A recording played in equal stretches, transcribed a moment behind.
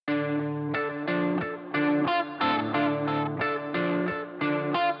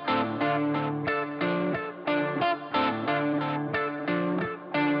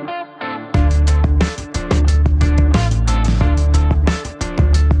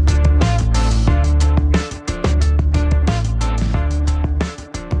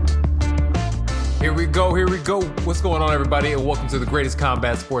Here we go. What's going on, everybody? And welcome to the greatest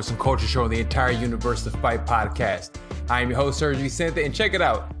combat sports and culture show in the entire universe, the Fight Podcast. I am your host, Sergio, Vicente, and check it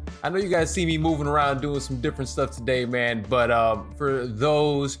out. I know you guys see me moving around doing some different stuff today, man, but for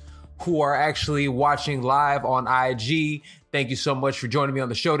those who are actually watching live on IG, thank you so much for joining me on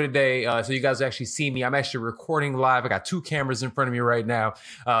the show today. So you guys actually see me. I'm actually recording live. I got two cameras in front of me right now.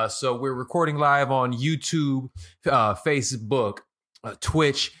 So we're recording live on YouTube, Facebook,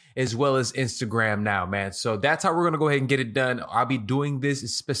 Twitch, as well as Instagram now, man. So that's how we're going to go ahead and get it done. I'll be doing this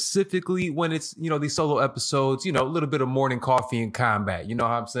specifically when it's, these solo episodes, a little bit of morning coffee and combat. You know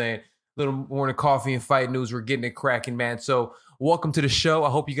what I'm saying? A little morning coffee and fight news. We're getting it cracking, man. So welcome to the show. I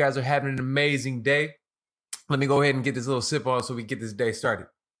hope you guys are having an amazing day. Let me go ahead and get this little sip on so we get this day started.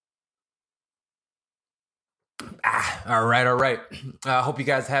 All right. I hope you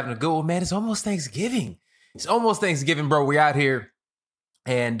guys are having a good one, man. It's almost Thanksgiving. Bro. We're out here.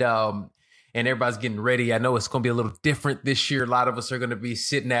 And everybody's getting ready. I know it's going to be a little different this year. A lot of us are going to be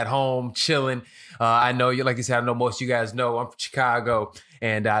sitting at home, chilling. I know you, like you said, I know most of you guys know I'm from Chicago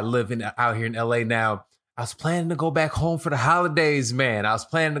and I live out here in LA now. I was planning to go back home for the holidays, man. I was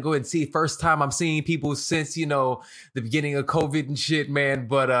planning to go and see. First time I'm seeing people since, the beginning of COVID and shit, man.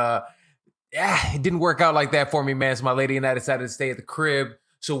 But it didn't work out like that for me, man. So my lady and I decided to stay at the crib.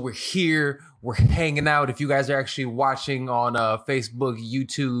 So we're here, we're hanging out. If you guys are actually watching on Facebook,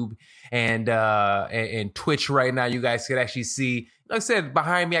 YouTube, and Twitch right now, you guys can actually see, like I said,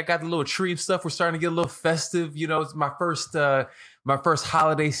 behind me, I got the little tree and stuff. We're starting to get a little festive. It's my first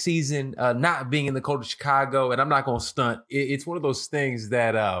holiday season, not being in the cold of Chicago, and I'm not gonna stunt. It's one of those things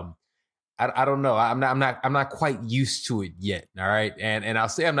that I don't know. I'm not quite used to it yet. All right, and I'll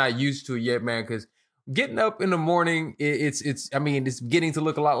say I'm not used to it yet, man, because getting up in the morning, it's getting to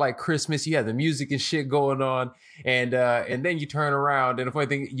look a lot like Christmas. You have the music and shit going on, and then you turn around, and the funny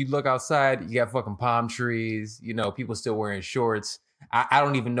thing, you look outside, you got fucking palm trees. People still wearing shorts. I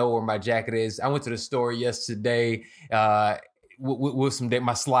don't even know where my jacket is. I went to the store yesterday with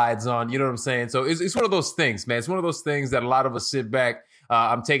my slides on. You know what I'm saying? So it's one of those things, man. It's one of those things that a lot of us sit back.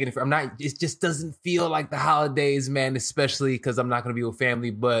 I'm taking it. It just doesn't feel like the holidays, man, especially because I'm not going to be with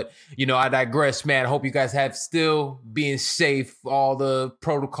family. But, I digress, man. I hope you guys have still being safe, all the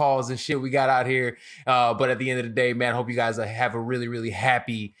protocols and shit we got out here. But at the end of the day, man, I hope you guys have a really, really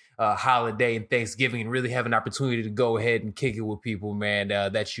happy holiday and Thanksgiving and really have an opportunity to go ahead and kick it with people, man,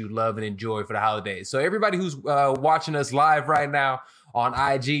 that you love and enjoy for the holidays. So everybody who's watching us live right now on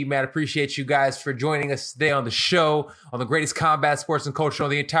IG, man, appreciate you guys for joining us today on the show, on the greatest combat sports and culture on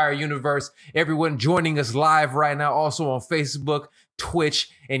the entire universe. Everyone joining us live right now, also on Facebook,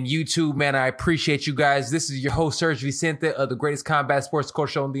 Twitch, and YouTube, man, I appreciate you guys. This is your host, Sergio Vicente, of the greatest combat sports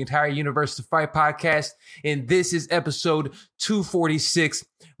culture show on the entire universe, the Fight Podcast, and this is episode 246,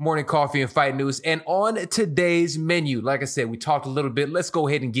 Morning Coffee and Fight News. And on today's menu, like I said, we talked a little bit. Let's go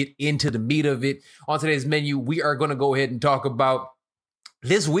ahead and get into the meat of it. On today's menu, we are going to go ahead and talk about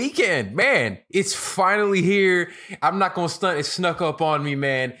this weekend, man. It's finally here. I'm not going to stunt. It snuck up on me,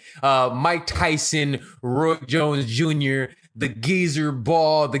 man. Mike Tyson, Roy Jones Jr., the Geezer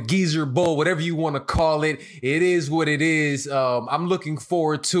Ball, the Geezer Bowl, whatever you want to call it. It is what it is. I'm looking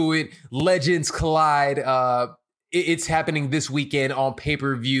forward to it. Legends collide. It's happening this weekend on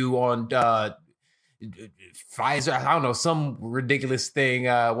pay-per-view on Pfizer, I don't know, some ridiculous thing,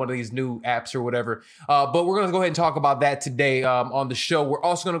 one of these new apps or whatever. But we're going to go ahead and talk about that today on the show. We're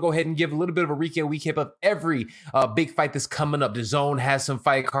also going to go ahead and give a little bit of a recap of every big fight that's coming up. The Zone has some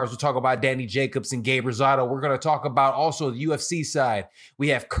fight cards. We'll talk about Danny Jacobs and Gabe Rosado. We're going to talk about also the UFC side. We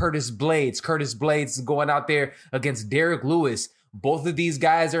have Curtis Blades. Curtis Blades is going out there against Derek Lewis. Both of these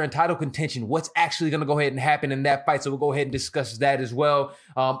guys are in title contention. What's actually going to go ahead and happen in that fight? So we'll go ahead and discuss that as well.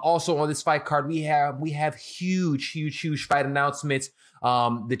 Also on this fight card, we have huge fight announcements.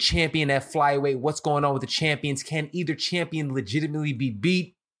 The champion at flyweight. What's going on with the champions? Can either champion legitimately be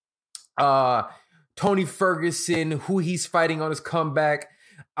beat? Tony Ferguson, who he's fighting on his comeback.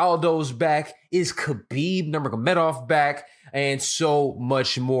 Aldo's back. Is Khabib Nurmagomedov back? And so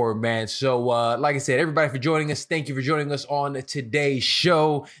much more, man. So, like I said, everybody for joining us. Thank you for joining us on today's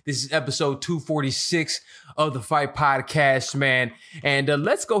show. This is episode 246 of the Fight Podcast, man. And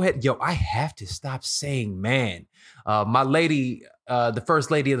let's go ahead. Yo, I have to stop saying, man. My lady, the first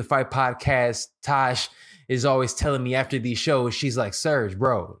lady of the Fight Podcast, Tosh, is always telling me after these shows, she's like, Serge,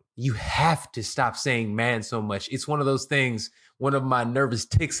 bro, you have to stop saying man so much. It's one of those things, one of my nervous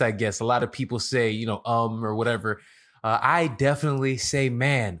tics, I guess. A lot of people say, or whatever. I definitely say,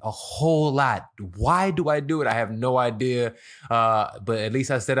 man, a whole lot. Why do I do it? I have no idea. But at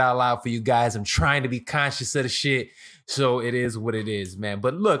least I said it out loud for you guys. I'm trying to be conscious of the shit. So it is what it is, man.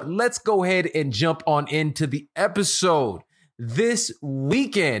 But look, let's go ahead and jump on into the episode this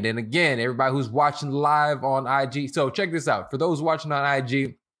weekend. And again, everybody who's watching live on IG. So check this out. For those watching on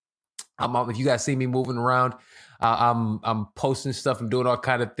IG, if you guys see me moving around, I'm posting stuff. I'm doing all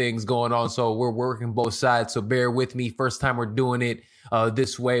kind of things going on. So we're working both sides. So bear with me. First time we're doing it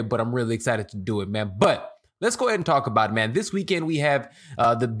this way, but I'm really excited to do it, man. But let's go ahead and talk about it, man. This weekend we have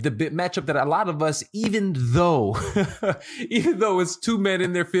the matchup that a lot of us, even though it's two men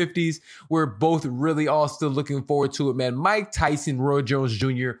in their 50s, we're both really all still looking forward to it, man. Mike Tyson, Roy Jones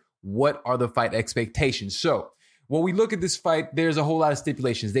Jr., what are the fight expectations? So when we look at this fight, there's a whole lot of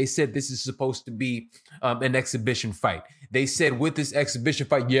stipulations. They said this is supposed to be an exhibition fight. They said with this exhibition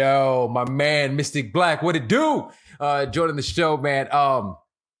fight, yo, my man, Mystic Black, what it do? Joining the show, man.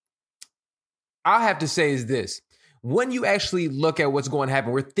 I have to say is this. When you actually look at what's going to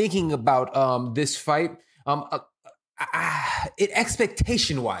happen, we're thinking about this fight.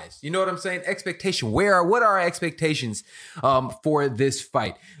 Expectation wise, you know what I'm saying? Expectation. What are our expectations for this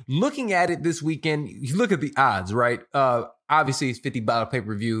fight? Looking at it this weekend, you look at the odds, right? Obviously, it's $50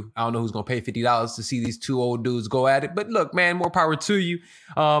 pay-per-view. I don't know who's going to pay $50 to see these two old dudes go at it. But look, man, more power to you.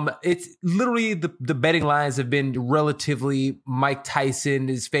 It's literally the betting lines have been relatively Mike Tyson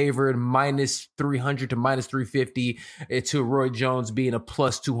is favored minus 300 to minus 350 to Roy Jones being a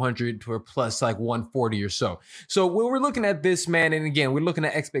plus 200 to a plus like 140 or so. So when we're looking at this, man, and again, we're looking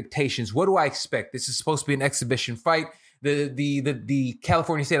at expectations. What do I expect? This is supposed to be an exhibition fight. The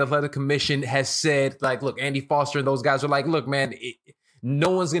California State Athletic Commission has said, like, look, Andy Foster and those guys are like, look, man, no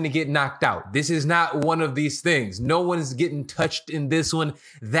one's going to get knocked out. This is not one of these things. No one is getting touched in this one.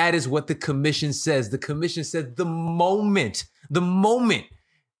 That is what the commission says. The commission said the moment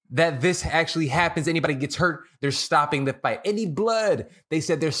that this actually happens, anybody gets hurt, they're stopping the fight. Any blood, they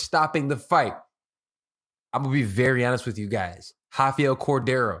said they're stopping the fight. I'm going to be very honest with you guys. Rafael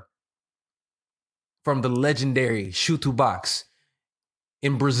Cordeiro, from the legendary Chutu Box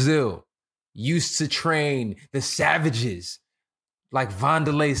in Brazil, used to train the savages like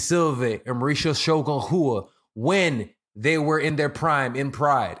Vanderlei Silva and Mauricio Shogun Rua when they were in their prime in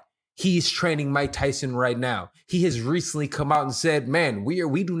Pride. He's training Mike Tyson right now. He has recently come out and said, man,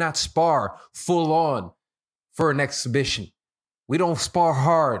 we do not spar full on for an exhibition. We don't spar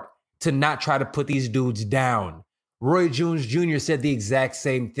hard to not try to put these dudes down. Roy Jones Jr. said the exact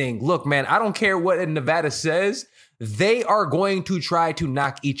same thing. Look, man, I don't care what Nevada says. They are going to try to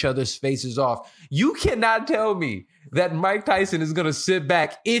knock each other's faces off. You cannot tell me that Mike Tyson is going to sit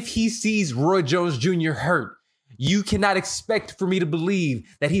back if he sees Roy Jones Jr. hurt. You cannot expect for me to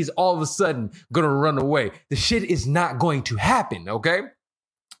believe that he's all of a sudden going to run away. The shit is not going to happen, okay?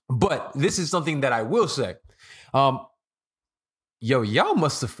 But this is something that I will say. Y'all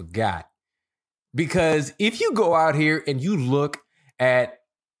must have forgot. Because if you go out here and you look at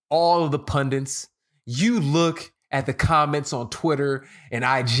all of the pundits, you look at the comments on Twitter and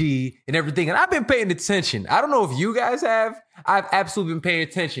IG and everything, and I've been paying attention. I don't know if you guys have. I've absolutely been paying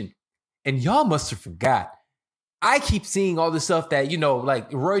attention. And y'all must have forgot. I keep seeing all this stuff that,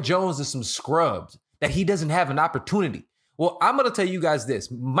 like Roy Jones is some scrubs, that he doesn't have an opportunity. Well, I'm going to tell you guys this.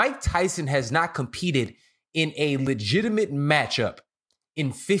 Mike Tyson has not competed in a legitimate matchup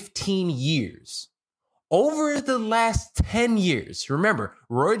in 15 years. Over the last 10 years, remember,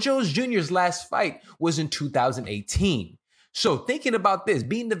 Roy Jones Jr.'s last fight was in 2018. So thinking about this,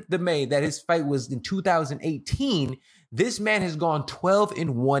 being the man that his fight was in 2018, this man has gone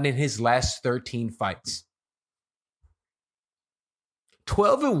 12-1 in his last 13 fights.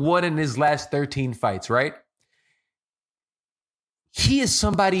 12-1 in his last 13 fights, right? He is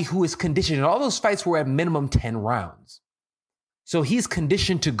somebody who is conditioned, and all those fights were at minimum 10 rounds. So he's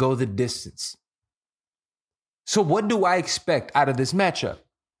conditioned to go the distance. So what do I expect out of this matchup?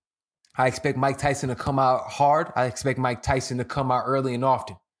 I expect Mike Tyson to come out hard. I expect Mike Tyson to come out early and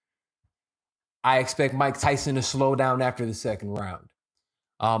often. I expect Mike Tyson to slow down after the second round.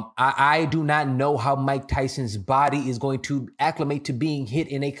 I do not know how Mike Tyson's body is going to acclimate to being hit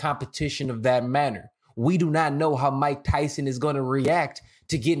in a competition of that manner. We do not know how Mike Tyson is going to react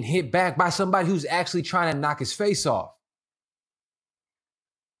to getting hit back by somebody who's actually trying to knock his face off.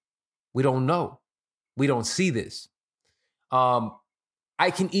 We don't know. We don't see this. I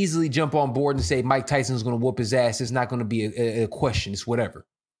can easily jump on board and say Mike Tyson's going to whoop his ass. It's not going to be a question. It's whatever.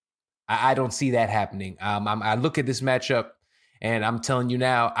 I don't see that happening. I look at this matchup, and I'm telling you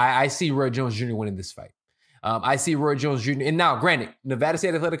now, I see Roy Jones Jr. winning this fight. I see Roy Jones Jr. And now, granted, Nevada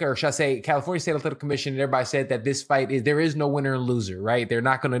State Athletic, or should I say California State Athletic Commission, and everybody said that this fight there is no winner and loser, right? They're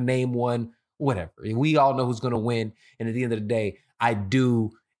not going to name one, whatever. We all know who's going to win. And at the end of the day, I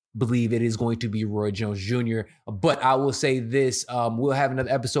do believe it is going to be Roy Jones Jr. But I will say this, we'll have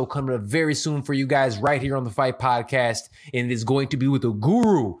another episode coming up very soon for you guys right here on the Fight Podcast. And it is going to be with the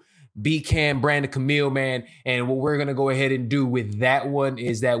guru, B-Cam, Brandon Camille, man. And what we're going to go ahead and do with that one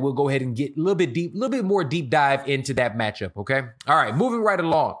is that we'll go ahead and get a little bit more deep dive into that matchup, okay? All right, moving right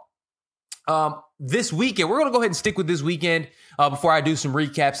along. This weekend, we're going to go ahead and stick with this weekend before I do some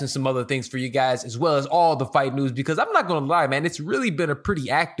recaps and some other things for you guys, as well as all the fight news, because I'm not going to lie, man, it's really been a pretty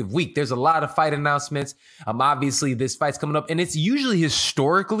active week. There's a lot of fight announcements. Obviously, this fight's coming up, and it's usually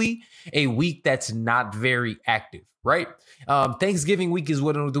historically a week that's not very active, right? Thanksgiving week is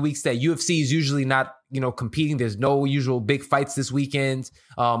one of the weeks that UFC is usually not, competing. There's no usual big fights this weekend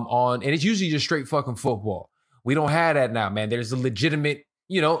and it's usually just straight fucking football. We don't have that now, man. There's a legitimate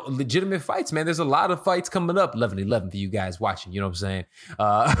fights, man. There's a lot of fights coming up. 11/11 for you guys watching, you know what I'm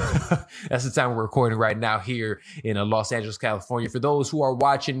saying? That's the time we're recording right now here in Los Angeles, California. For those who are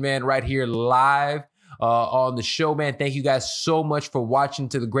watching, man, right here live on the show, man, thank you guys so much for watching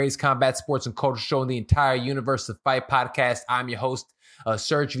to the greatest combat sports and culture show in the entire universe, the Fight Podcast. I'm your host,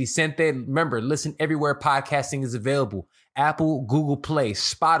 Sergio Vicente. Remember, listen everywhere podcasting is available. Apple, Google Play,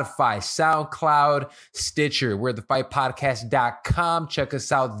 Spotify, SoundCloud, Stitcher. We're thefightpodcast.com. Check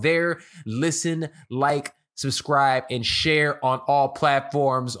us out there. Listen, like, subscribe, and share on all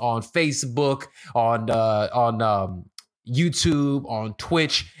platforms, on Facebook, on YouTube, on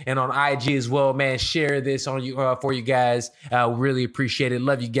Twitch, and on IG as well, man. Share this on you for you guys. Really appreciate it.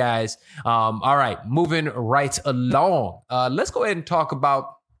 Love you guys. All right, moving right along. Let's go ahead and talk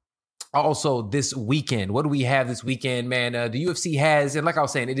about also this weekend. What do we have this weekend, man? The UFC has, and like I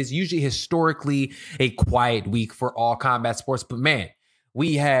was saying, it is usually historically a quiet week for all combat sports, but man,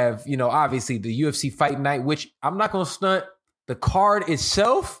 we have, obviously the UFC Fight Night, which I'm not going to stunt. The card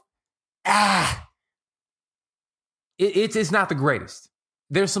itself, it's not the greatest.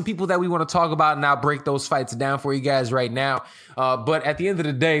 There's some people that we want to talk about, and I'll break those fights down for you guys right now. But at the end of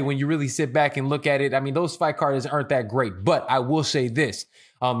the day, when you really sit back and look at it, I mean, those fight cards aren't that great. But I will say this.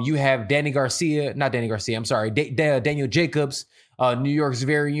 You have Daniel Jacobs, New York's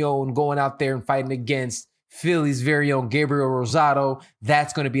very own, going out there and fighting against Philly's very own Gabriel Rosado.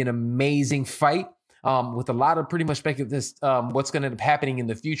 That's going to be an amazing fight with a lot of pretty much speculation what's going to end up happening in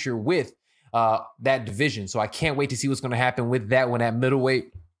the future with that division. So I can't wait to see what's going to happen with that one at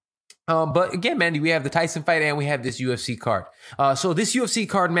middleweight. But again, man, we have the Tyson fight and we have this UFC card. So this UFC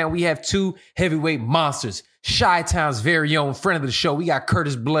card, man, we have two heavyweight monsters. Chi-Town's very own friend of the show. We got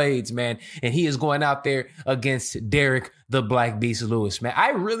Curtis Blades, man, and he is going out there against Derek the Black Beast Lewis, man. I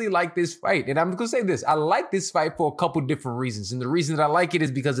really like this fight, and I'm going to say this. I like this fight for a couple different reasons, and the reason that I like it is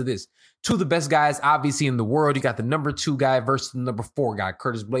because of this. Two of the best guys, obviously, in the world. You got the number 2 guy versus the number 4 guy.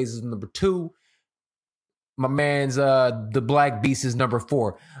 Curtis Blades is number 2. My man's the Black Beast is number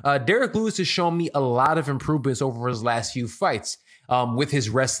 4. Derek Lewis has shown me a lot of improvements over his last few fights with his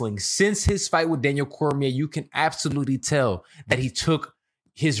wrestling. Since his fight with Daniel Cormier, you can absolutely tell that he took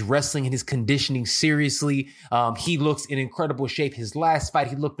his wrestling and his conditioning seriously. He looks in incredible shape. His last fight,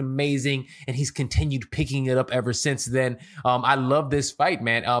 he looked amazing, and he's continued picking it up ever since then. I love this fight,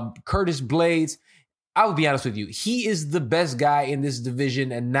 man. Curtis Blades, I will be honest with you, he is the best guy in this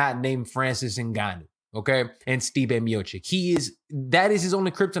division and not named Francis Ngannou. Okay, and Stipe Miocic. That is his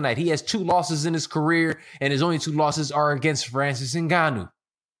only kryptonite. He has 2 losses in his career, and his only 2 losses are against Francis Ngannou.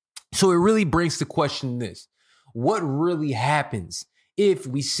 So it really brings to question this: what really happens if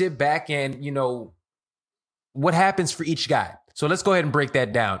we sit back and, what happens for each guy? So let's go ahead and break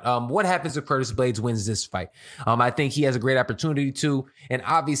that down. What happens if Curtis Blades wins this fight? I think he has a great opportunity to. And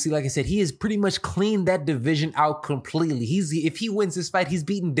obviously, like I said, he has pretty much cleaned that division out completely. If he wins this fight, he's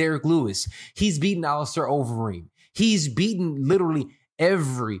beaten Derek Lewis. He's beaten Alistair Overeem. He's beaten literally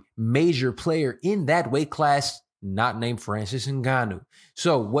every major player in that weight class, not named Francis Ngannou.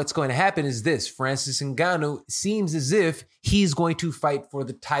 So what's going to happen is this. Francis Ngannou seems as if he's going to fight for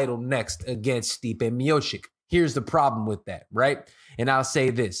the title next against Stipe Miocic. Here's the problem with that, right? And I'll say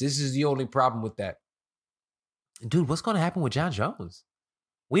this. This is the only problem with that. Dude, what's going to happen with John Jones?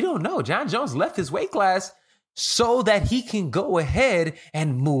 We don't know. John Jones left his weight class so that he can go ahead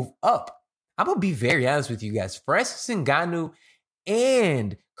and move up. I'm going to be very honest with you guys. Francis Ngannou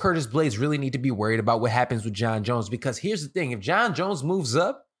and Curtis Blades really need to be worried about what happens with John Jones, because here's the thing. If John Jones moves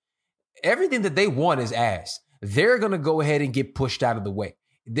up, everything that they want is ass. They're going to go ahead and get pushed out of the way.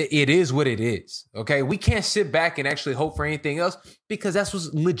 It is what it is, okay? We can't sit back and actually hope for anything else, because that's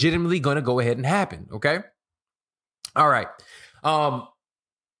what's legitimately going to go ahead and happen, okay? All right.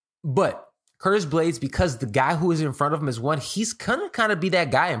 But Curtis Blades, because the guy who is in front of him is one, he's gonna kind of be that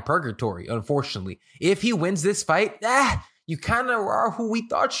guy in purgatory, unfortunately. If he wins this fight, you kind of are who we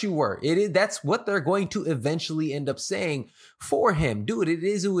thought you were. That's what they're going to eventually end up saying for him. Dude, it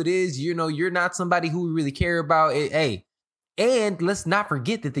is who it is. You know, you're not somebody who we really care about. Hey, and let's not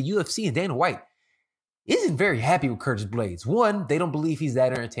forget that the UFC and Dana White isn't very happy with Curtis Blades. One, they don't believe he's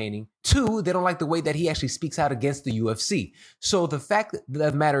that entertaining. Two, they don't like the way that he actually speaks out against the UFC. So the fact of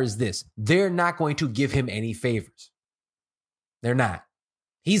the matter is this: they're not going to give him any favors. They're not.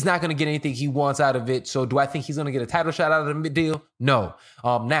 He's not going to get anything he wants out of it. So do I think he's going to get a title shot out of the deal? No.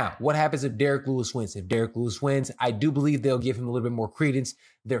 Now, what happens if Derek Lewis wins? If Derek Lewis wins, I do believe they'll give him a little bit more credence.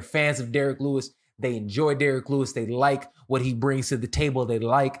 They're fans of Derek Lewis. They enjoy Derek Lewis. They like what he brings to the table. They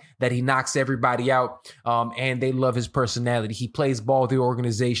like that he knocks everybody out, and they love his personality. He plays ball with the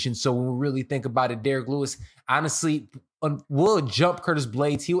organization. So when we really think about it, Derek Lewis, honestly, will jump Curtis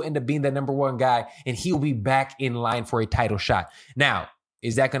Blades. He'll end up being the number one guy, and he'll be back in line for a title shot. Now,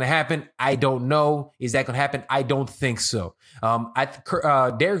 is that going to happen? I don't know. Is that going to happen? I don't think so.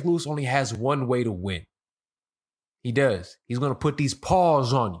 Derek Lewis only has one way to win. He does. He's going to put these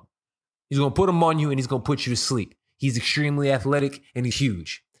paws on you. He's going to put them on you, and he's going to put you to sleep. He's extremely athletic, and he's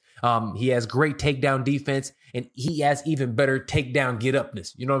huge. He has great takedown defense, and he has even better takedown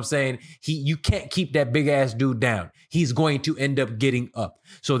get-upness. You know what I'm saying? You can't keep that big-ass dude down. He's going to end up getting up.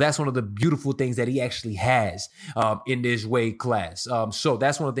 So that's one of the beautiful things that he actually has in this weight class. So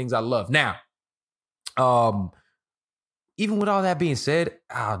that's one of the things I love. Now, even with all that being said,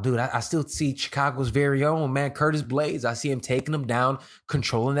 dude, I still see Chicago's very own, man, Curtis Blades. I see him taking him down,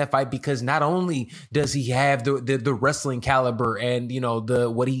 controlling that fight, because not only does he have the wrestling caliber and, you know,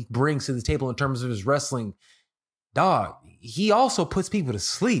 what he brings to the table in terms of his wrestling, dog, he also puts people to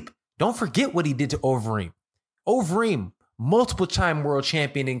sleep. Don't forget what he did to Overeem. Overeem, multiple-time world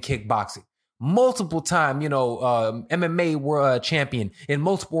champion in kickboxing. Multiple-time, MMA world champion in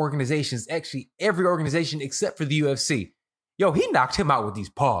multiple organizations. Actually, every organization except for the UFC. Yo, he knocked him out with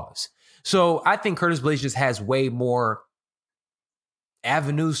these paws. So I think Curtis Blades just has way more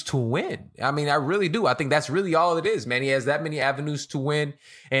avenues to win. I mean, I really do. I think that's really all it is, man. He has that many avenues to win.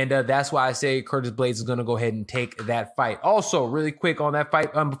 And that's why I say Curtis Blades is going to go ahead and take that fight. Also, really quick on that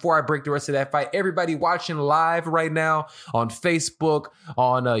fight, before I break the rest of that fight, everybody watching live right now on Facebook,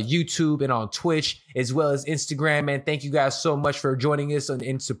 on YouTube, and on Twitch, as well as Instagram, man, thank you guys so much for joining us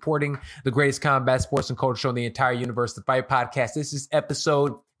and supporting the greatest combat sports and culture show in the entire universe, the Fight Podcast. This is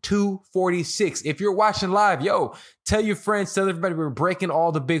episode 246. If you're watching live, tell your friends, tell everybody we're breaking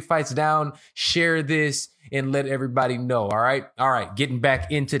all the big fights down. Share this and let everybody know. All right. Getting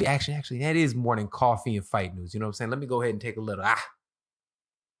back into the action. Actually, that is morning coffee and fight news. You know what I'm saying? Let me go ahead and take a little.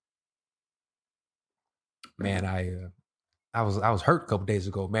 Man, I was hurt a couple days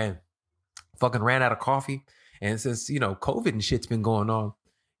ago, man. Fucking ran out of coffee. And since, COVID and shit's been going on,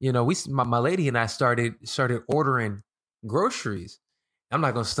 my lady and I started ordering groceries. I'm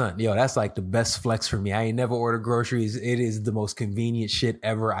not going to stunt. That's like the best flex for me. I ain't never ordered groceries. It is the most convenient shit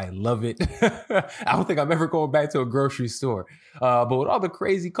ever. I love it. I don't think I'm ever going back to a grocery store. But with all the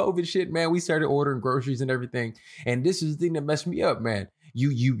crazy COVID shit, man, we started ordering groceries and everything. And this is the thing that messed me up, man.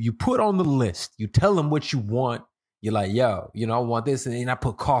 You put on the list. You tell them what you want. You're like, I want this. And then I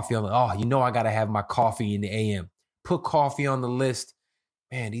put coffee on it. I got to have my coffee in the AM. Put coffee on the list.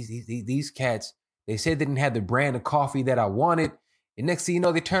 Man, these cats, they said they didn't have the brand of coffee that I wanted. And next thing you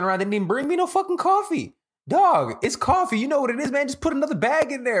know, they turn around, they didn't even bring me no fucking coffee. Dog, it's coffee. You know what it is, man. Just put another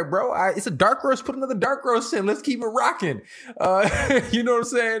bag in there, bro. It's a dark roast. Put another dark roast in. Let's keep it rocking. You know what I'm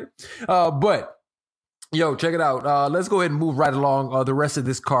saying? But, check it out. Let's go ahead and move right along the rest of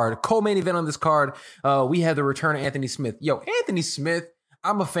this card. Co-main event on this card, we have the return of Anthony Smith. Anthony Smith,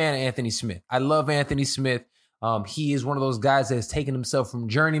 I'm a fan of Anthony Smith. I love Anthony Smith. He is one of those guys that has taken himself from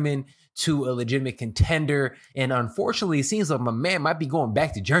journeyman to a legitimate contender. And unfortunately, it seems like my man might be going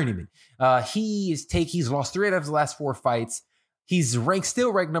back to journeyman. He's lost 3 out of his last 4 fights. He's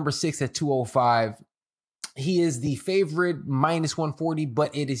still ranked number 6 at 205. He is the favorite minus 140,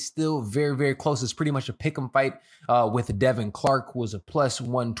 but it is still very, very close. It's pretty much a pick'em fight with Devin Clark, was a plus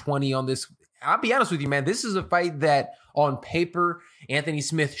 120 on this. I'll be honest with you, man. This is a fight that on paper, Anthony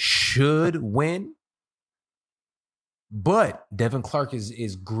Smith should win. But Devin Clark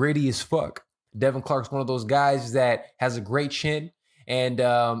is gritty as fuck. Devin Clark's one of those guys that has a great chin and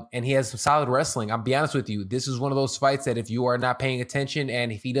he has some solid wrestling. I'll be honest with you. This is one of those fights that if you are not paying attention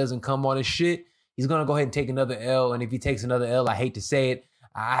and if he doesn't come on his shit, he's going to go ahead and take another L. And if he takes another L, I hate to say it,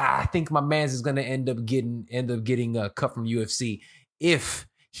 I think my man's is going to end up getting cut from UFC if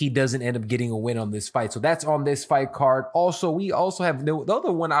he doesn't end up getting a win on this fight. So that's on this fight card. Also, we also have the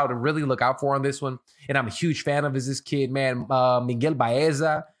other one I would really look out for on this one, and I'm a huge fan of, is this kid, man, Miguel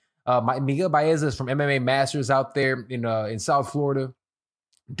Baeza. Miguel Baeza is from MMA Masters out there in South Florida.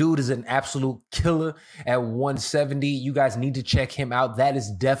 Dude is an absolute killer at 170. You guys need to check him out. That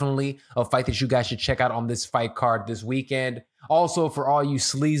is definitely a fight that you guys should check out on this fight card this weekend. Also, for all you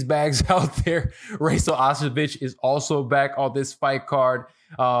sleazebags out there, Rachel Ostovich is also back on this fight card.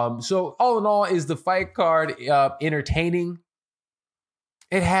 So all in all, is the fight card entertaining?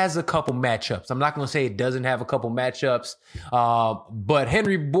 It has a couple matchups. I'm not going to say it doesn't have a couple matchups. But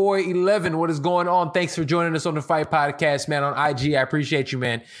Henry Boy 11, what is going on? Thanks for joining us on the Fight Podcast, man, on IG. I appreciate you,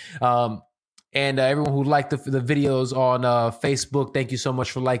 man. And everyone who liked the videos on Facebook, thank you so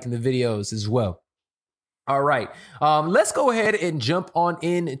much for liking the videos as well. All right. Let's go ahead and jump on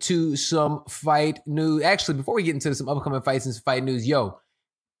into some fight news. Actually, before we get into some upcoming fights and some fight news,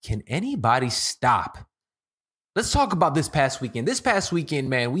 can anybody stop? Let's talk about this past weekend. This past weekend,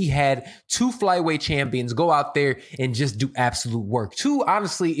 man, we had two flyweight champions go out there and just do absolute work. Two,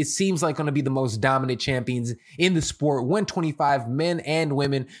 honestly, it seems like going to be the most dominant champions in the sport, 125 men and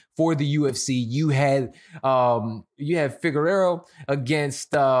women for the UFC. You had Figueroa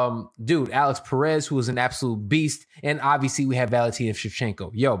against Alex Perez, who was an absolute beast, and obviously we have Valentina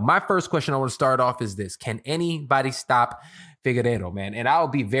Shevchenko. My first question I want to start off is this: can anybody stop Figueiredo, man? And I'll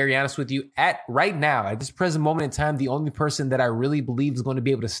be very honest with you, at this present moment in time, the only person that I really believe is going to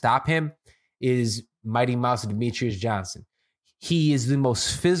be able to stop him is Mighty Mouse Demetrius Johnson. He is the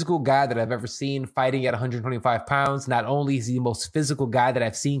most physical guy that I've ever seen fighting at 125 pounds. Not only is he the most physical guy that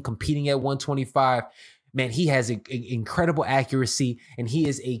I've seen competing at 125, man, he has incredible accuracy, and he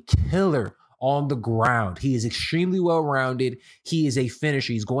is a killer on the ground. He is extremely well-rounded. He is a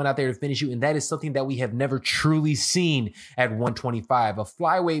finisher. He's going out there to finish you, and that is something that we have never truly seen at 125. A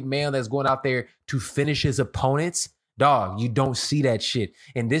flyweight man that's going out there to finish his opponents, dog, you don't see that shit.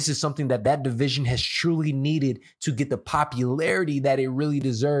 And this is something that division has truly needed to get the popularity that it really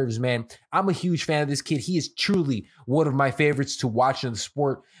deserves, man. I'm a huge fan of this kid. He is truly one of my favorites to watch in the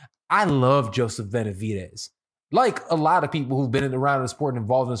sport. I love Joseph Benavidez. Like a lot of people who've been around the sport and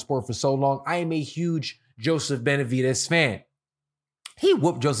involved in the sport for so long, I am a huge Joseph Benavidez fan. He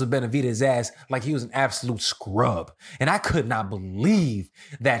whooped Joseph Benavidez's ass like he was an absolute scrub. And I could not believe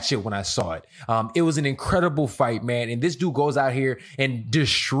that shit when I saw it. It was an incredible fight, man. And this dude goes out here and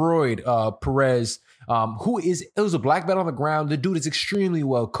destroyed Perez, it was a black belt on the ground. The dude is extremely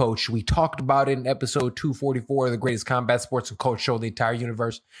well coached. We talked about it in episode 244 of the Greatest Combat Sports and Coach Show, the entire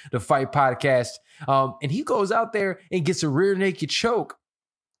universe, the Fight Podcast. And he goes out there and gets a rear naked choke.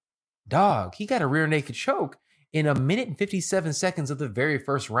 Dog, he got a rear naked choke in 1 minute and 57 seconds of the very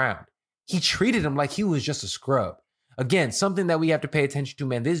first round. He treated him like he was just a scrub. Again, something that we have to pay attention to,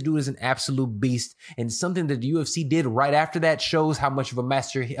 man. This dude is an absolute beast, and something that the UFC did right after that shows how much of a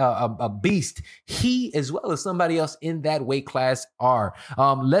master, a beast he, as well as somebody else in that weight class, are.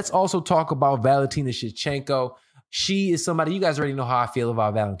 Let's also talk about Valentina Shevchenko. She is somebody, you guys already know how I feel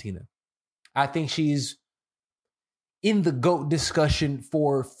about Valentina. I think she's in the GOAT discussion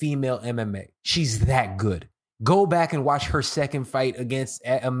for female MMA. She's that good. Go back and watch her second fight against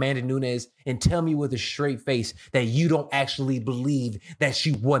Amanda Nunes and tell me with a straight face that you don't actually believe that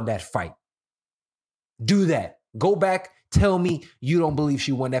she won that fight. Do that. Go back, tell me you don't believe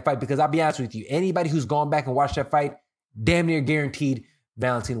she won that fight, because I'll be honest with you, anybody who's gone back and watched that fight, damn near guaranteed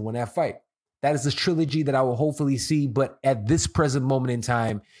Valentina won that fight. That is the trilogy that I will hopefully see, but at this present moment in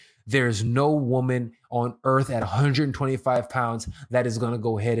time, there's no woman on earth at 125 pounds that is going to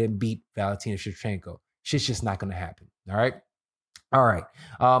go ahead and beat Valentina Shevchenko. Shit's just not going to happen. All right.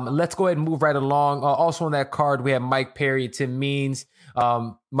 Let's go ahead and move right along. Also on that card, we have Mike Perry, Tim Means.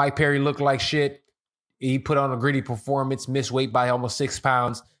 Mike Perry looked like shit. He put on a gritty performance, missed weight by almost 6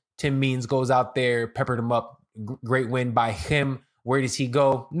 pounds. Tim Means goes out there, peppered him up. Great win by him. Where does he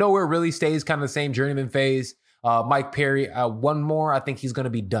go? Nowhere, really. Stays kind of the same journeyman phase. Mike Perry, one more, I think he's going to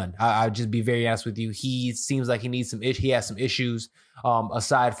be done. I'll just be very honest with you. He seems like he needs he has some issues,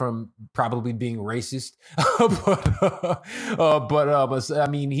 aside from probably being racist. but I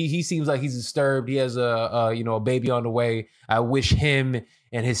mean, he seems like he's disturbed. He has a baby on the way. I wish him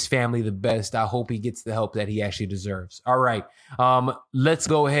and his family the best. I hope he gets the help that he actually deserves. All right. Let's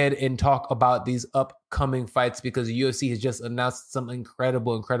go ahead and talk about these upcoming fights, because the UFC has just announced some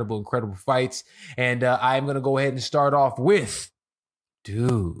incredible fights. And I'm going to go ahead and start off with,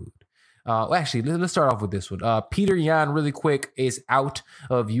 actually, let's start off with this one. Peter Yan, really quick, is out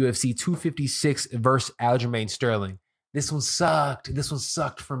of UFC 256 versus Aljamain Sterling. This one sucked. This one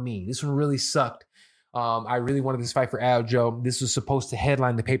sucked for me. This one really sucked. I really wanted this fight for Aljo. This was supposed to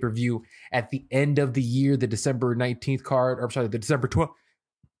headline the pay-per-view at the end of the year, the December 19th card, or sorry, the December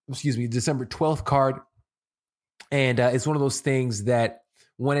 12th card. And it's one of those things that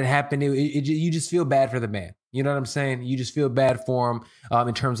when it happened, you just feel bad for the man. You know what I'm saying? You just feel bad for him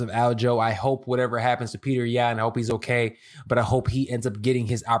in terms of Aljo. I hope whatever happens to Peter Yan, I hope he's okay, but I hope he ends up getting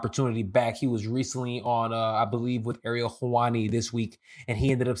his opportunity back. He was recently on, I believe, with Ariel Helwani this week, and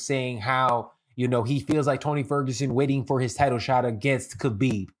he ended up saying how, he feels like Tony Ferguson waiting for his title shot against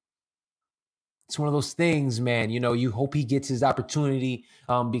Khabib. It's one of those things, man. You hope he gets his opportunity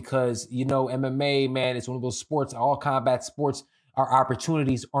because, MMA, man, it's one of those sports, all combat sports, our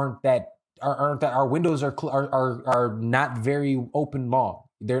opportunities aren't that our windows are not very open long.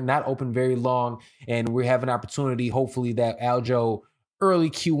 They're not open very long. And we have an opportunity, hopefully, that Aljo early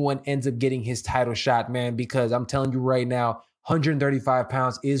Q1 ends up getting his title shot, man, because I'm telling you right now, 135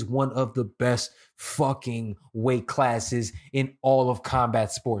 pounds is one of the best fucking weight classes in all of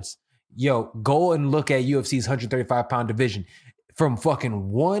combat sports. Yo, go and look at UFC's 135 pound division. From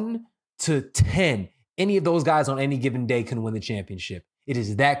fucking 1 to 10, any of those guys on any given day can win the championship. It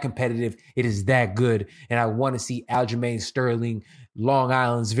is that competitive. It is that good. And I want to see Aljamain Sterling, Long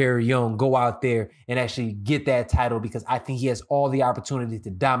Island's very own, go out there and actually get that title because I think he has all the opportunity to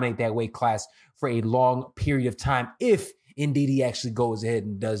dominate that weight class for a long period of time if indeed he actually goes ahead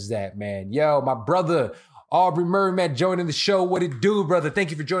and does that, man. Yo, my brother, Aubrey Murray, man, joining the show. What it do, brother?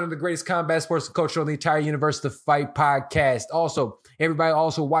 Thank you for joining the greatest combat sports and culture on the entire universe, the Fight Podcast. Also, everybody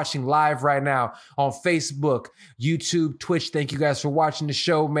also watching live right now on Facebook, YouTube, Twitch. Thank you guys for watching the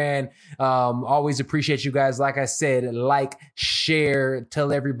show, man. Always appreciate you guys. Like I said, like, share,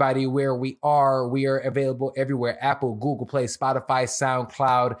 tell everybody where we are. We are available everywhere. Apple, Google Play, Spotify,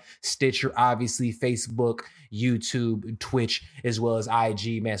 SoundCloud, Stitcher, obviously, Facebook, YouTube, Twitch, as well as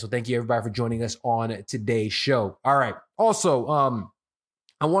IG, man. So thank you everybody for joining us on today's show. All right. Also,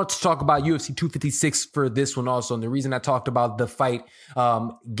 I want to talk about UFC 256 for this one also. And the reason I talked about the fight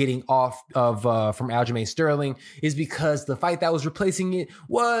getting off of from Aljamain Sterling is because the fight that was replacing it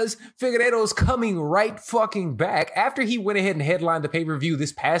was Figueiredo's coming right fucking back. After he went ahead and headlined the pay-per-view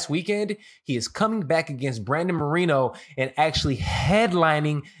this past weekend, he is coming back against Brandon Moreno and actually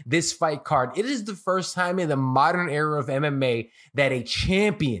headlining this fight card. It is the first time in the modern era of MMA that a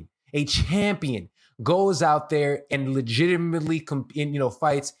champion goes out there and legitimately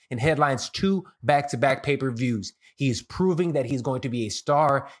fights and headlines 2 back-to-back pay-per-views. He is proving that he's going to be a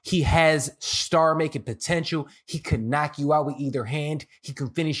star. He has star-making potential. He can knock you out with either hand. He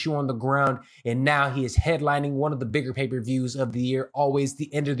can finish you on the ground. And now he is headlining one of the bigger pay-per-views of the year, always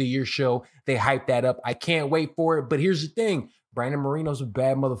the end of the year show. They hype that up. I can't wait for it. But here's the thing. Brandon Moreno's a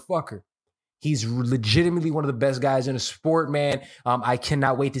bad motherfucker. He's legitimately one of the best guys in the sport, man. I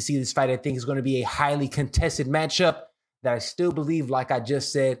cannot wait to see this fight. I think it's going to be a highly contested matchup that I still believe, like I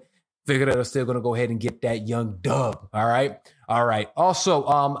just said, Figueiredo's still going to go ahead and get that young dub. All right.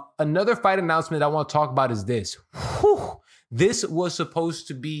 Also, another fight announcement I want to talk about is this. This was supposed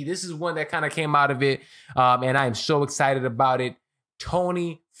to be, this is one that kind of came out of it, and I am so excited about it.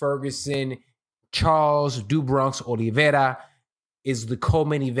 Tony Ferguson, Charles do Bronx Oliveira is the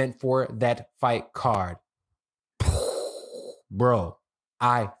co-main event for that fight card. Bro,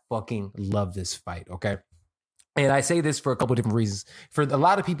 I fucking love this fight, okay? And I say this for a couple of different reasons. For a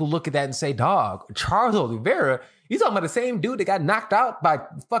lot of people look at that and say, dog, Charles Oliveira, you talking about the same dude that got knocked out by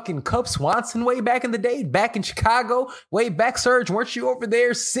fucking Cub Swanson way back in the day, back in Chicago, way back, Serge, weren't you over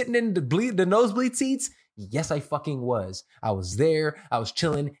there sitting in the nosebleed seats? Yes, I fucking was. I was there, I was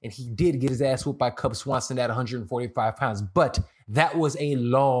chilling, and he did get his ass whooped by Cub Swanson at 145 pounds. But that was a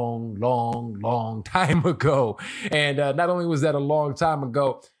long time ago. And not only was that a long time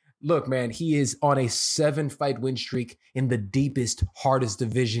ago, look, man, he is on a 7-fight win streak in the deepest, hardest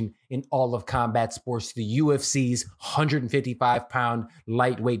division in all of combat sports, the UFC's 155-pound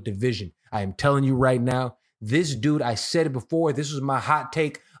lightweight division. I am telling you right now, this dude, I said it before, this was my hot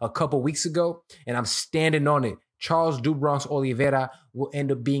take a couple weeks ago, and I'm standing on it. Charles do Bronx Oliveira will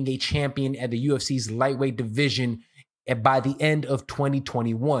end up being a champion at the UFC's lightweight division by the end of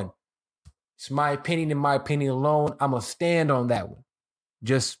 2021. It's my opinion, in my opinion alone. I'm going to stand on that one.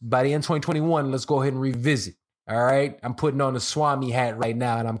 Just by the end of 2021, let's go ahead and revisit. All right? I'm putting on the Swami hat right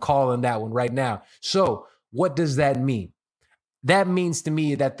now, and I'm calling that one right now. So what does that mean? That means to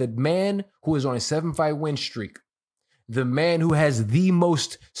me that the man who is on a 7-fight win streak, the man who has the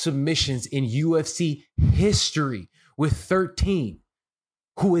most submissions in UFC history with 13,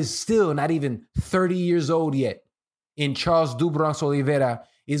 who is still not even 30 years old yet, in Charles do Bronx Oliveira,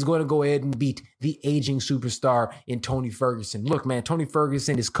 is going to go ahead and beat the aging superstar in Tony Ferguson. Look, man, Tony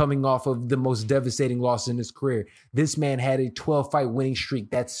Ferguson is coming off of the most devastating loss in his career. This man had a 12-fight winning streak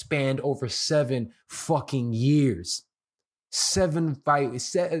that spanned over 7 fucking years.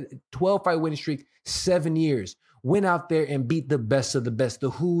 12-fight winning streak, 7 years. Went out there and beat the best of the best,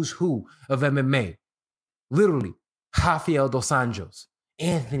 the who's who of MMA. Literally, Rafael dos Anjos,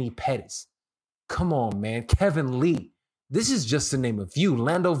 Anthony Pettis. Come on, man. Kevin Lee. This is just to name a few.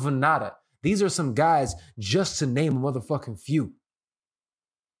 Lando Venata. These are some guys just to name a motherfucking few.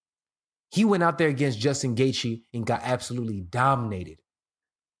 He went out there against Justin Gaethje and got absolutely dominated.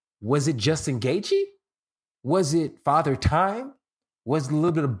 Was it Justin Gaethje? Was it Father Time? Was it a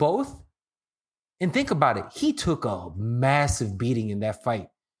little bit of both? And think about it. He took a massive beating in that fight.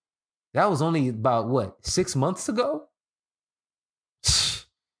 That was only about, 6 months ago?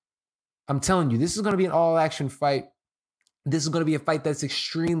 I'm telling you, this is going to be an all-action fight. This is going to be a fight that's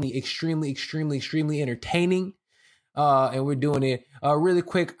extremely, extremely, extremely, extremely entertaining. And we're doing it really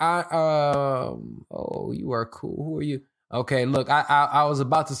quick. Oh, you are cool. Who are you? Okay, look, I was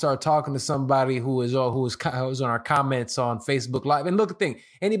about to start talking to somebody who was on our comments on Facebook Live. And look, the thing,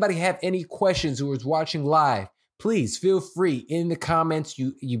 anybody have any questions who is watching live, please feel free in the comments.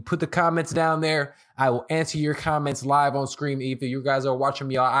 You put the comments down there. I will answer your comments live on screen. Either you guys are watching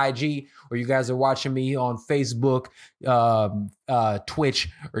me on IG or you guys are watching me on Facebook, Twitch,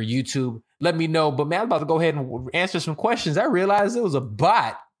 or YouTube. Let me know. But man, I'm about to go ahead and answer some questions. I realized it was a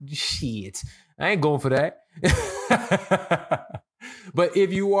bot. Shit, I ain't going for that. But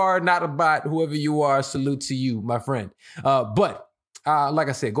if you are not a bot, whoever you are, salute to you, my friend. But like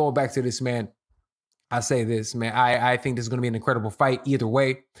I said, going back to this, man, I say this, man, I think this is going to be an incredible fight either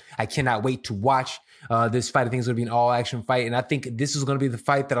way. I cannot wait to watch this fight. I think it's going to be an all-action fight. And I think this is going to be the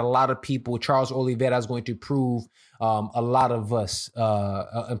fight that a lot of people, Charles Oliveira is going to prove a lot of us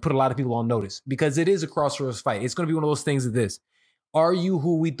and put a lot of people on notice. Because it is a crossroads fight. It's going to be one of those things of this. Are you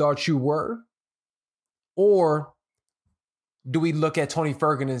who we thought you were? Or do we look at Tony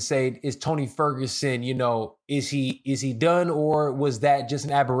Ferguson and say, is Tony Ferguson, is he done? Or was that just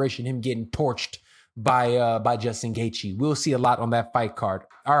an aberration, him getting torched by Justin Gaethje? We'll see a lot on that fight card.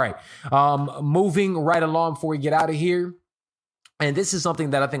 All right. Moving right along before we get out of here. And this is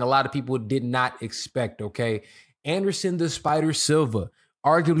something that I think a lot of people did not expect, okay? Anderson the Spider Silva,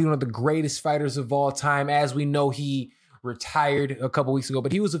 arguably one of the greatest fighters of all time. As we know, he retired a couple weeks ago,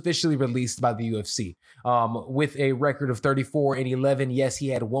 but he was officially released by the UFC with a record of 34-11. Yes, he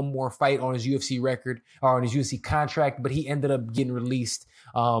had one more fight on his UFC record or on his UFC contract, but he ended up getting released.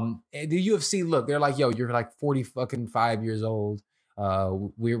 The UFC, look, they're like, yo, you're like 45 years old.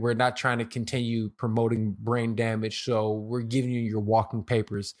 We're not trying to continue promoting brain damage, so we're giving you your walking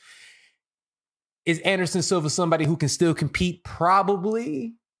papers. Is Anderson Silva somebody who can still compete?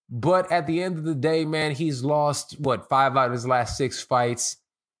 Probably. But at the end of the day, man, he's lost, 5 out of his last 6 fights.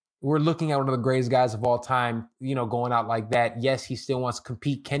 We're looking at one of the greatest guys of all time, going out like that. Yes, he still wants to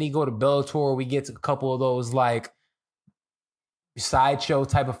compete. Can he go to Bellator? We get a couple of those, sideshow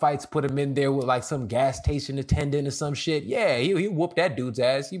type of fights, put him in there with, some gas station attendant or some shit. Yeah, he'll whoop that dude's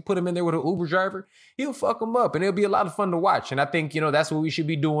ass. You put him in there with an Uber driver, he'll fuck him up, and it'll be a lot of fun to watch. And I think, that's what we should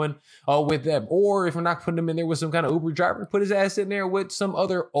be doing with them. Or if we're not putting him in there with some kind of Uber driver, put his ass in there with some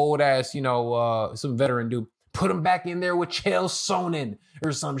other old ass, some veteran dude. Put him back in there with Chael Sonnen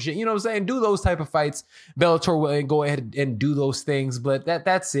or some shit. You know what I'm saying? Do those type of fights. Bellator will go ahead and do those things. But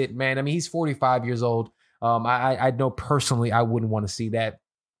that's it, man. I mean, he's 45 years old. I know personally I wouldn't want to see that.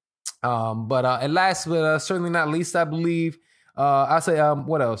 And last but certainly not least, I believe, I say,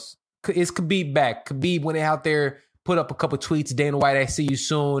 what else? Is Khabib back? Khabib went out there, put up a couple tweets. Dana White, I see you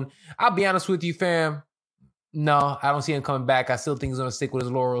soon. I'll be honest with you, fam. No, I don't see him coming back. I still think he's going to stick with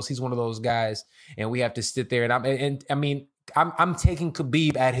his laurels. He's one of those guys, and we have to sit there. I'm taking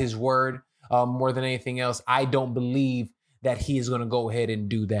Khabib at his word more than anything else. I don't believe that he is going to go ahead and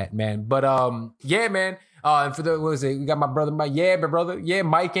do that, man. But yeah, man. And for we got my brother Mike. Yeah, my brother. Yeah,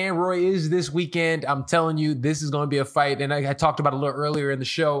 Mike and Roy is this weekend. I'm telling you, this is going to be a fight. And I talked about it a little earlier in the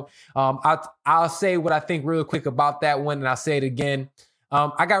show. I'll say what I think real quick about that one, and I'll say it again.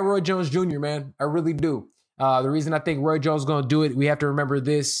 I got Roy Jones Jr., man. I really do. The reason I think Roy Jones is going to do it, we have to remember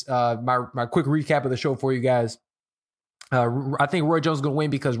this. My quick recap of the show for you guys. I think Roy Jones is going to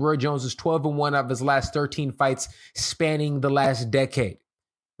win because Roy Jones is 12-1 out of his last 13 fights spanning the last decade.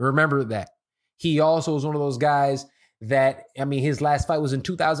 Remember that. He also is one of those guys that, his last fight was in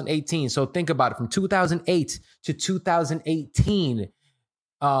 2018. So think about it. From 2008 to 2018,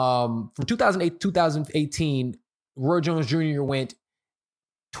 from 2008 to 2018, Roy Jones Jr. went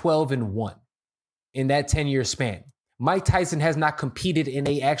 12-1 in that 10-year span. Mike Tyson has not competed in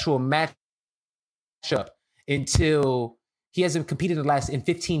a actual matchup until he hasn't competed in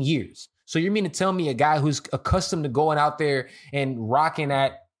 15 years. So you mean to tell me a guy who's accustomed to going out there and rocking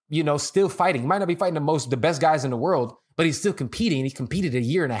at, still fighting. He might not be fighting the best guys in the world, but he's still competing. He competed a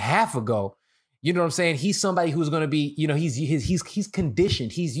year and a half ago. You know what I'm saying? He's somebody who's going to be, he's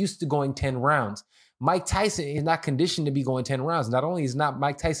conditioned. He's used to going 10 rounds. Mike Tyson is not conditioned to be going 10 rounds. Not only is not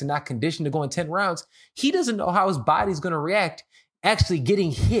Mike Tyson not conditioned to going 10 rounds, he doesn't know how his body's going to react actually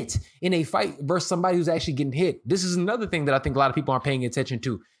getting hit in a fight versus somebody who's actually getting hit. This is another thing that I think a lot of people aren't paying attention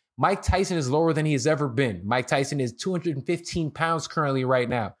to. Mike Tyson is lower than he has ever been. Mike Tyson is 215 pounds currently right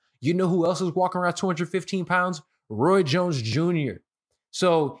now. You know who else is walking around 215 pounds? Roy Jones Jr.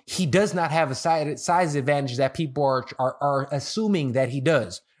 So he does not have a size advantage that people are assuming that he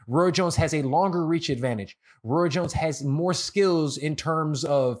does. Roy Jones has a longer reach advantage. Roy Jones has more skills in terms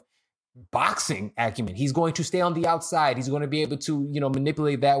of boxing acumen. He's going to stay on the outside. He's going to be able to,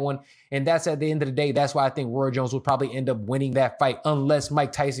 manipulate that one. And that's at the end of the day, that's why I think Roy Jones will probably end up winning that fight unless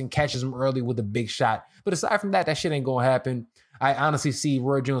Mike Tyson catches him early with a big shot. But aside from that, that shit ain't going to happen. I honestly see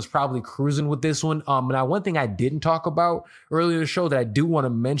Roy Jones probably cruising with this one. Now, one thing I didn't talk about earlier in the show that I do want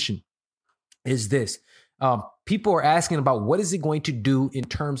to mention is this. People are asking about what is it going to do in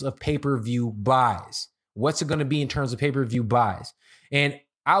terms of pay-per-view buys? What's it going to be in terms of pay-per-view buys? And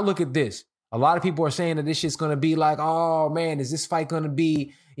I'll look at this. A lot of people are saying that this shit's going to be like, oh man, is this fight going to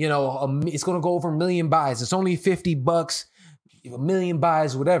be, it's going to go over 1 million buys. It's only $50, 1 million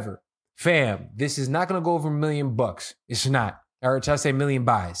buys, whatever. Fam, this is not going to go over $1 million. It's not. Or should I say 1 million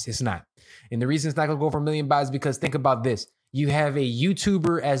buys? It's not. And the reason it's not going to go over 1 million buys is because think about this. You have a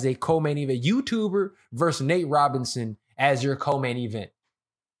YouTuber as a co-main event. YouTuber versus Nate Robinson as your co-main event.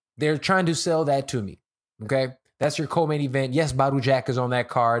 They're trying to sell that to me. Okay? That's your co-main event. Yes, Badu Jack is on that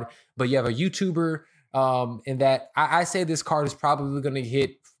card, but you have a YouTuber in that I say this card is probably going to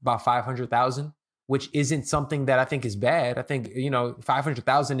hit about 500,000, which isn't something that I think is bad. I think,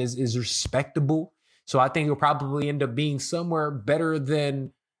 500,000 is respectable. So I think it'll probably end up being somewhere better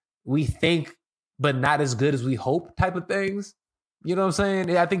than we think, but not as good as we hope type of things. You know what I'm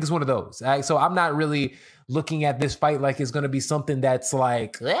saying? I think it's one of those. Right? So I'm not really looking at this fight like it's going to be something that's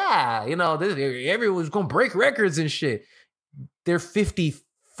like, everyone's going to break records and shit. They're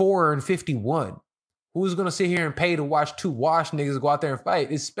 54 and 51. Who's going to sit here and pay to watch two wash niggas go out there and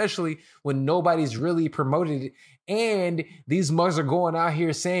fight, especially when nobody's really promoted it? And these mugs are going out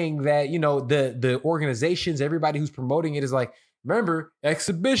here saying that, the organizations, everybody who's promoting it is like, remember,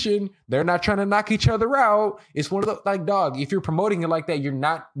 exhibition, they're not trying to knock each other out. It's one of the, dog, if you're promoting it like that, you're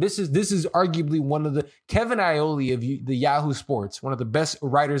not, this is arguably one of the, Kevin Iole of the Yahoo Sports, one of the best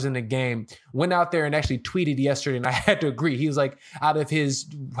writers in the game, went out there and actually tweeted yesterday, and I had to agree. He was like, out of his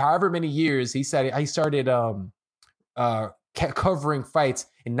however many years, he said he started covering fights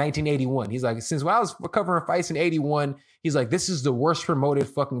in 1981. He's like, since when I was covering fights in 81, he's like, this is the worst promoted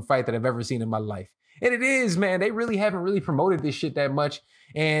fucking fight that I've ever seen in my life. And it is, man. They really haven't really promoted this shit that much.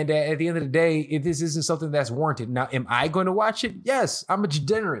 And at the end of the day, this isn't something that's warranted. Now, am I going to watch it? Yes, I'm a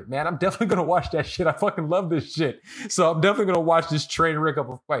degenerate, man. I'm definitely going to watch that shit. I fucking love this shit. So I'm definitely going to watch this train wreck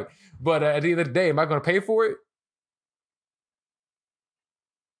of a fight. But at the end of the day, am I going to pay for it?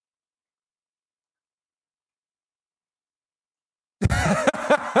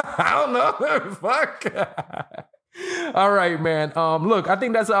 I don't know. Fuck. All right, man. Look, I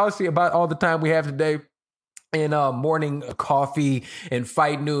think that's honestly about all the time we have today in morning coffee and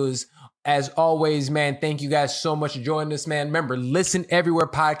fight news. As always, man, thank you guys so much for joining us, man. Remember, listen everywhere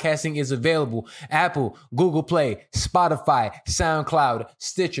podcasting is available. Apple, Google Play, Spotify, SoundCloud,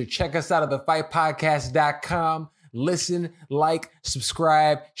 Stitcher. Check us out at thefightpodcast.com. Listen, like,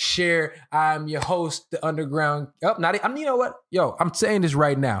 subscribe, share. I'm your host, the Underground. You know what? Yo, I'm saying this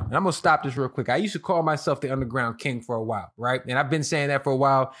right now, and I'm gonna stop this real quick. I used to call myself the Underground King for a while, right? And I've been saying that for a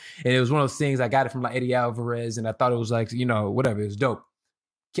while, and it was one of those things. I got it from Eddie Alvarez, and I thought it was like, whatever. It was dope.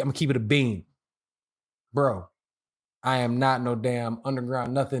 I'm gonna keep it a bean, bro. I am not no damn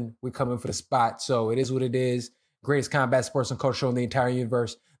underground nothing. We're coming for the spot, so it is what it is. Greatest combat sports and culture show in the entire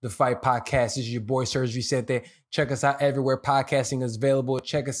universe. The Fight Podcast. This is your boy, Sergio Vicente. Check us out everywhere podcasting is available.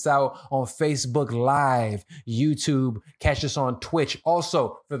 Check us out on Facebook Live, YouTube. Catch us on Twitch.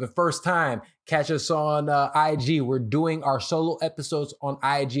 Also, for the first time, catch us on IG. We're doing our solo episodes on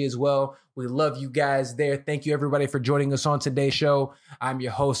IG as well. We love you guys there. Thank you, everybody, for joining us on today's show. I'm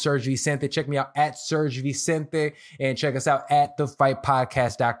your host, Sergio Vicente. Check me out at Sergio Vicente and check us out at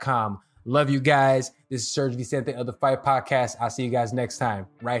thefightpodcast.com. Love you guys. This is Sergio Vicente of The Fight Podcast. I'll see you guys next time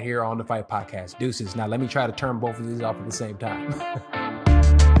right here on The Fight Podcast. Deuces. Now, let me try to turn both of these off at the same time.